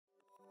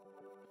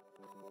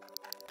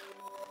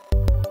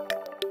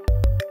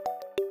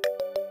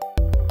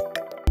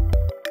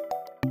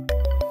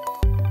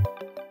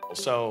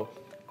So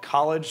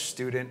college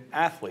student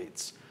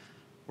athletes,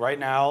 right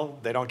now,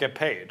 they don't get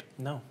paid.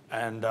 No.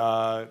 And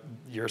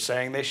you're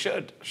saying they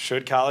should.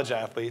 Should college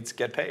athletes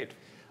get paid?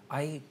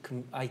 I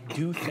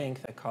do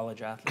think that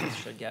college athletes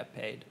should get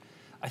paid.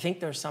 I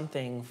think there's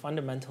something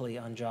fundamentally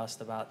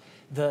unjust about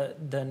the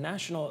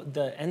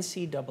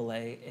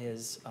NCAA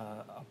is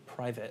a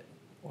private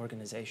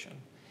organization.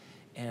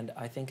 And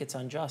I think it's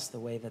unjust the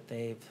way that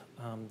they've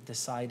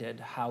decided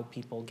how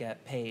people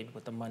get paid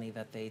with the money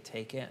that they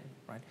take in,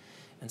 right?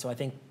 And so I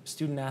think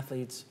student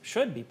athletes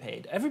should be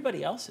paid.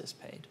 Everybody else is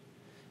paid.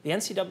 The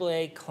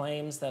NCAA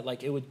claims that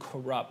like it would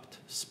corrupt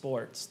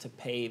sports to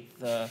pay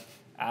the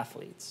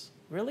athletes.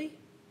 Really?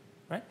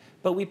 Right?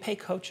 But we pay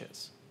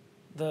coaches.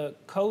 The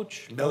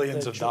coach...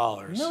 Millions of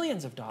dollars.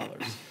 Millions of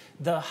dollars.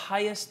 The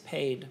highest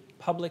paid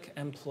public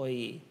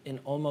employee in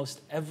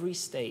almost every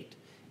state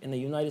in the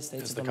United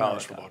States of America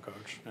is the college football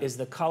coach. Is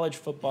the college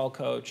football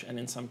coach, and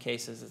in some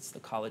cases it's the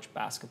college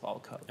basketball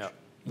coach. Yep.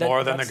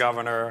 More than the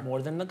governor.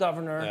 More than the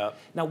governor. Yep.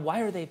 Now,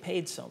 why are they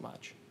paid so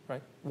much,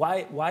 right?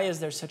 Why is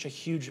there such a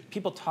huge...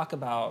 People talk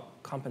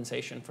about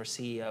compensation for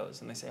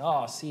CEOs, and they say,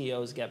 oh,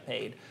 CEOs get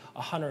paid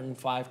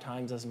 105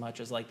 times as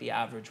much as like the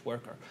average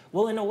worker.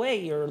 Well, in a way,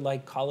 your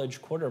like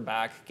college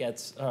quarterback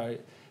gets...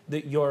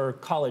 your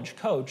college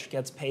coach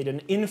gets paid an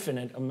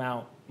infinite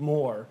amount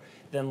more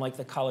than like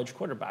the college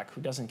quarterback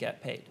who doesn't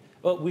get paid.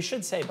 Well, we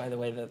should say, by the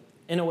way, that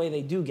in a way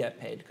they do get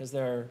paid because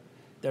they're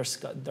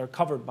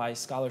covered by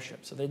scholarship.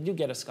 So they do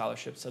get a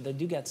scholarship. So they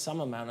do get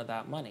some amount of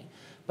that money.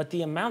 But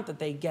the amount that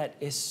they get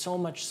is so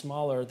much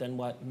smaller than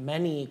what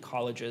many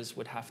colleges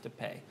would have to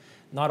pay.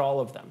 Not all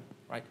of them,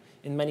 right?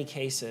 In many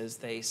cases,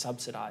 they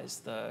subsidize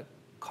the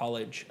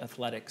college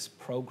athletics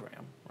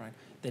program, right?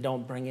 They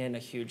don't bring in a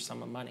huge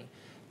sum of money.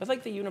 But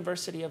like the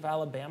University of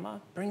Alabama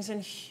brings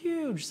in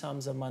huge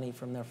sums of money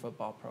from their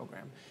football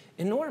program,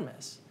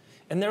 enormous.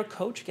 And their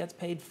coach gets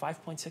paid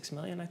 $5.6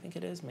 million, I think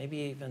it is, maybe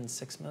even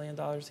 $6 million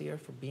a year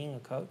for being a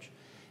coach.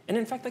 And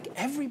in fact, like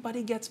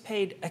everybody gets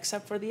paid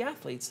except for the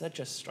athletes. That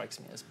just strikes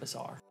me as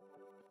bizarre.